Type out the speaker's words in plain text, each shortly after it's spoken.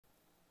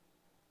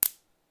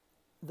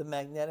The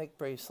Magnetic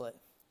Bracelet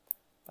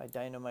by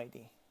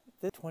Dynamite.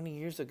 20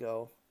 years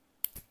ago,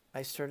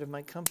 I started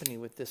my company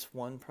with this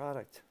one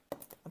product.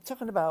 I'm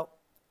talking about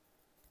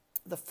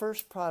the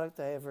first product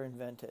I ever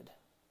invented.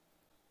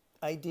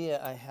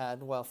 Idea I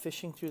had while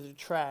fishing through the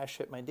trash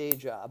at my day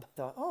job. I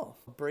thought, oh,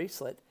 a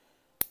bracelet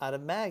out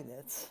of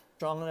magnets,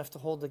 strong enough to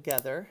hold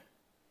together.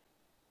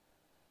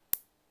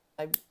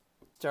 I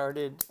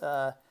started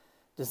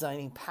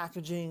designing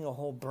packaging, a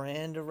whole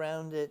brand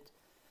around it.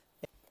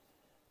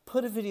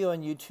 Put a video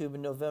on YouTube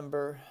in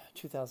November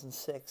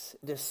 2006.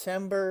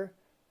 December,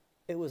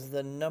 it was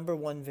the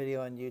 #1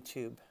 video on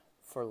YouTube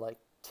for like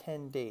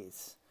 10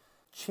 days.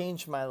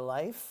 Changed my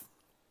life.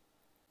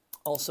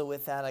 Also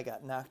with that, I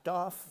got knocked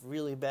off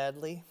really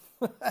badly.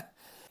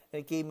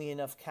 It gave me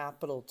enough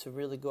capital to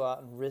really go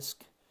out and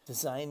risk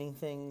designing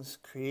things,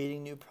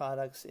 creating new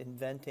products,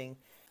 inventing.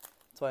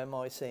 That's why I'm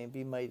always saying,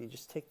 be mighty.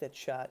 Just take that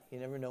shot. You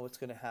never know what's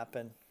going to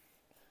happen.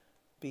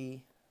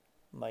 Be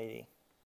mighty.